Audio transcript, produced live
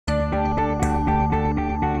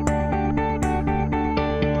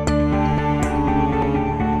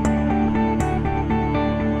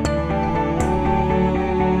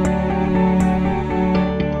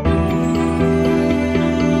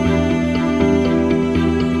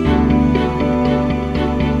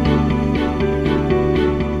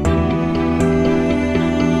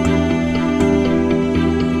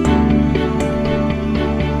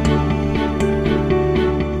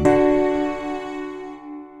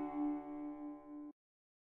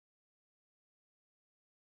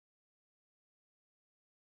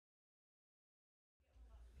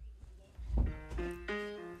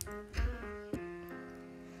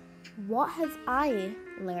what have I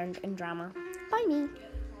learned in drama by me?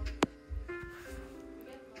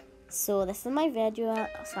 So this is my video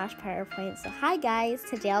 / PowerPoint. So hi guys,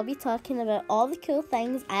 today I'll be talking about all the cool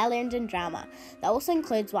things I learned in drama. That also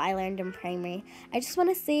includes what I learned in primary. I just want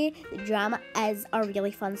to say that drama is a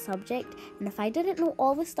really fun subject, and if I didn't know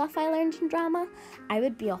all the stuff I learned in drama, I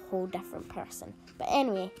would be a whole different person. But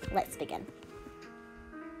anyway, let's begin.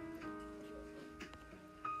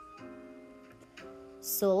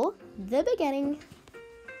 So, the beginning.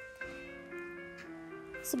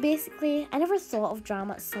 So basically, I never thought of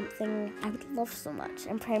drama as something I would love so much.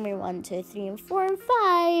 In primary 1, 2, 3, and 4, and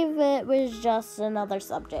 5, it was just another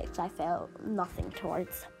subject I felt nothing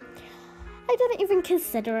towards. I didn't even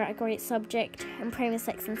consider it a great subject. In primary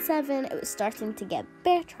 6 and 7, it was starting to get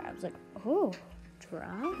better. I was like, oh,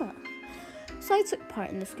 drama. So I took part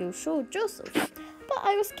in the school show, Joseph. But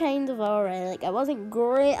I was kind of alright. Like, I wasn't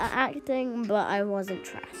great at acting, but I wasn't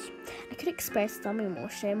trash. I could express some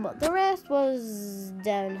emotion, but the rest was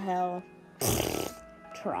downhill.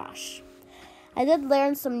 Trash. I did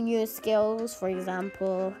learn some new skills. For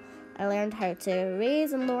example, I learned how to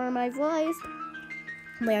raise and lower my voice,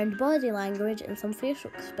 learned body language and some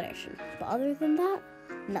facial expression. But other than that,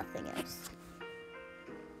 nothing else.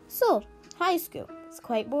 So, high school. It's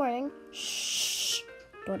quite boring. Shh.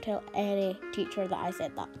 Don't tell any teacher that I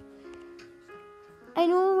said that. I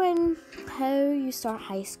know how you start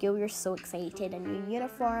high school, you're so excited. A new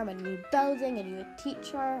uniform, a new building, a new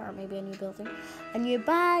teacher, or maybe a new building, a new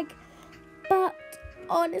bag. But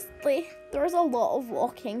honestly, there's a lot of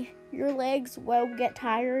walking. Your legs will get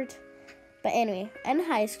tired. But anyway, in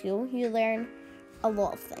high school, you learn a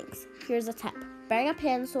lot of things. Here's a tip. Bring a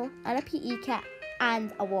pencil and a PE kit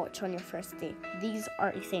and a watch on your first day. These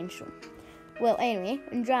are essential. Well, anyway,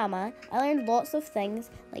 in drama, I learned lots of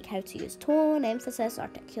things like how to use tone, emphasis,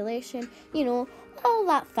 articulation, all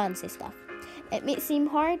that fancy stuff. It may seem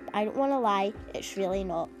hard, I don't want to lie, it's really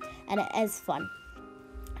not, and it is fun.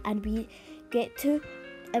 And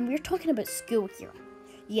we're talking about school here.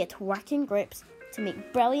 You get to work in groups to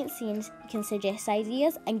make brilliant scenes, you can suggest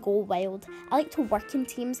ideas and go wild. I like to work in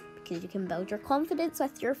teams because you can build your confidence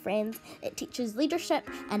with your friends. It teaches leadership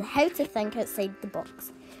and how to think outside the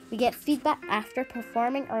box. We get feedback after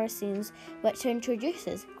performing our scenes, which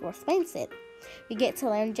introduces growth mindset. We get to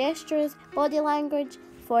learn gestures, body language.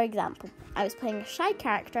 For example, I was playing a shy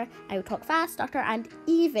character, I would talk fast, stutter, and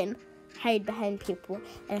even hide behind people.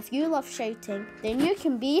 And if you love shouting, then you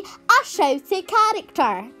can be a shouty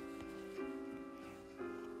character.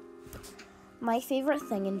 My favourite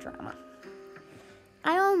thing in drama.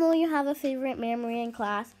 I all know you have a favourite memory in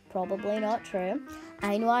class. Probably not true.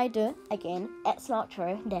 I know I do. Again, it's not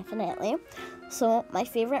true, definitely. So my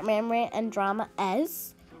favourite memory in drama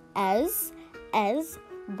is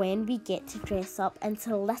when we get to dress up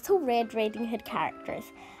into Little Red Riding Hood characters.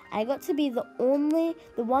 I got to be the only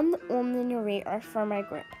narrator for my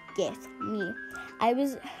group. Yes, me. I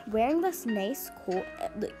was wearing this nice coat.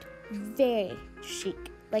 It looked very chic,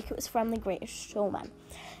 like it was from The Greatest Showman.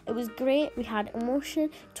 It was great. We had emotion,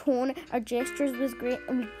 tone, our gestures was great,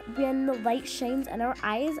 and when the light shines in our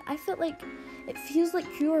eyes, I felt like it feels like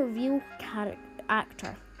you're a real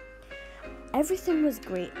actor. Everything was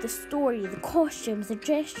great. The story, the costumes, the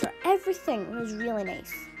gesture, everything was really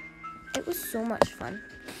nice. It was so much fun.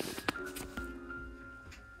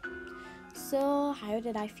 So, how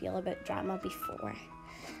did I feel about drama before?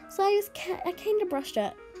 So I kind of brushed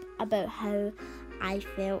up about how I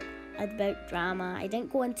felt about drama. I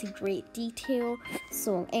didn't go into great detail.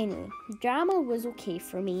 So anyway, drama was okay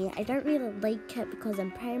for me. I didn't really like it because in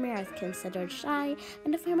primary I was considered shy,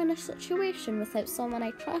 and if I'm in a situation without someone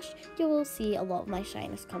I trust, you will see a lot of my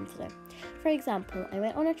shyness come through. For example, I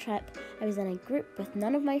went on a trip. I was in a group with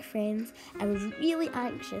none of my friends. I was really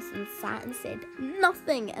anxious and sat and said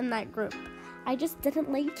nothing in that group. I just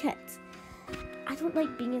didn't like it. I don't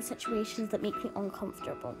like being in situations that make me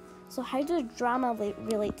uncomfortable. So how does drama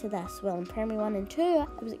relate to this? Well, in primary 1 and 2,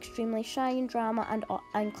 I was extremely shy in drama and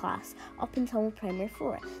in class, up until primary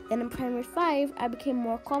 4. Then in primary 5, I became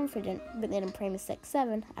more confident, but then in primary 6,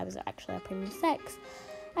 7, I was actually a primary 6.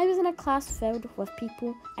 I was in a class filled with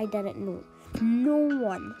people I didn't know. No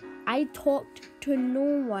one. I talked to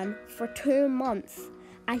no one for 2 months.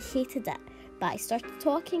 I hated it, but I started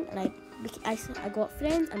talking and I got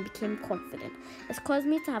friends and became confident. It's caused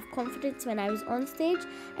me to have confidence when I was on stage.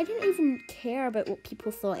 I didn't even care about what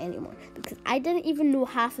people thought anymore because I didn't even know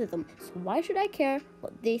half of them. So why should I care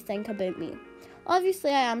what they think about me?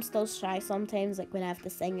 Obviously, I am still shy sometimes, like when I have to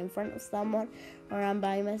sing in front of someone or I'm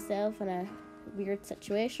by myself in a weird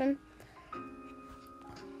situation.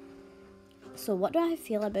 So what do I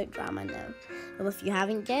feel about drama now? Well, if you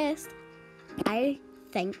haven't guessed, I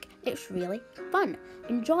think it's really fun,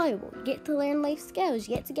 enjoyable. You get to learn life skills,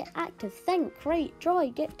 you get to get active, think, write, draw,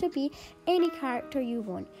 you get to be any character you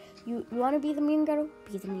want. You want to be the mean girl?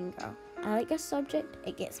 Be the mean girl. I like this subject.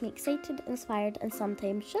 It gets me excited, inspired, and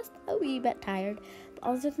sometimes just a wee bit tired. But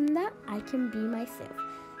other than that, I can be myself.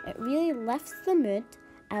 It really lifts the mood.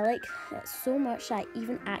 I like it so much I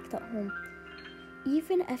even act at home.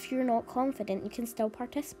 Even if you're not confident, you can still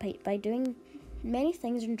participate by doing many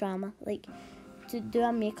things in drama, like to do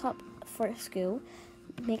a makeup for school,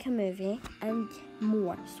 make a movie, and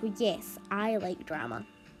more. So yes, I like drama.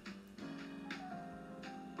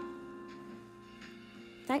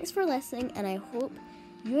 Thanks for listening, and I hope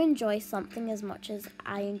you enjoy something as much as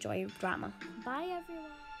I enjoy drama. Bye,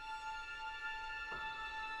 everyone.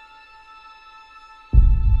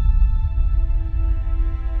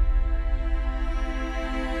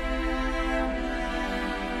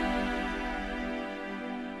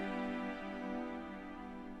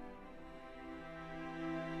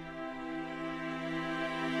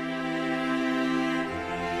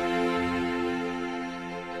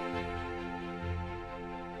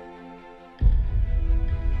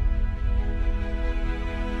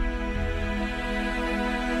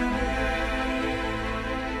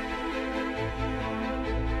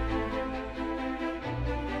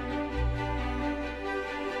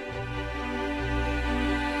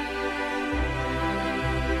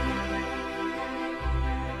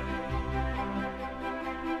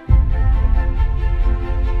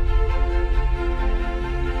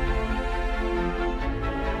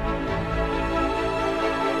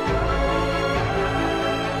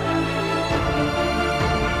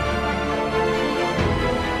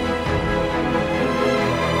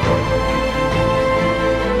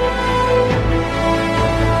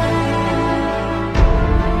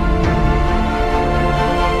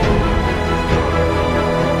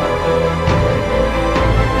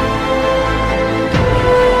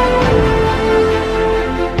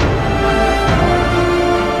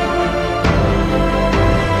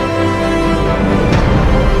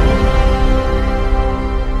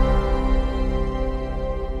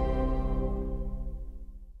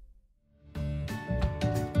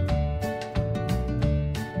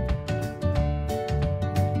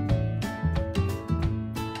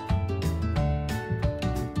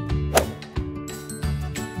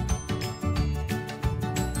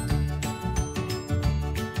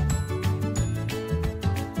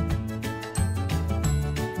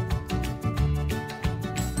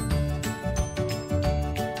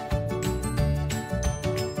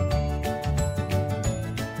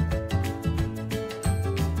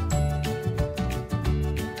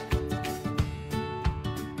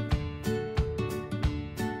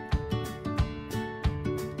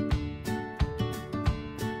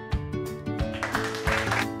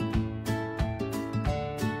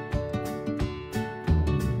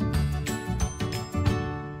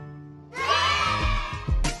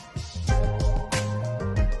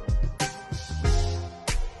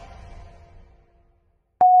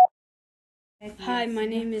 Hi, my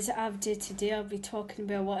name is Abdi. Today I'll be talking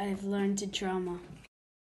about what I've learned in drama.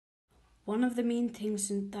 One of the main things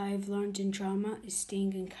that I've learned in drama is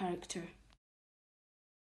staying in character.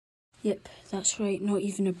 Yep, that's right, not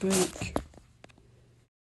even a break.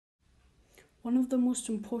 One of the most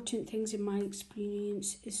important things in my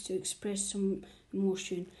experience is to express some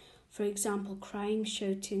emotion. For example, crying,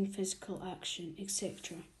 shouting, physical action,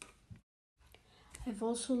 etc. I've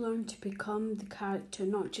also learned to become the character,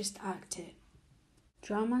 not just act it.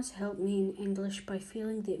 Dramas help me in English by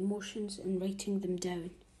feeling the emotions and writing them down.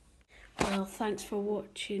 Well, thanks for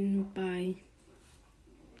watching. Bye.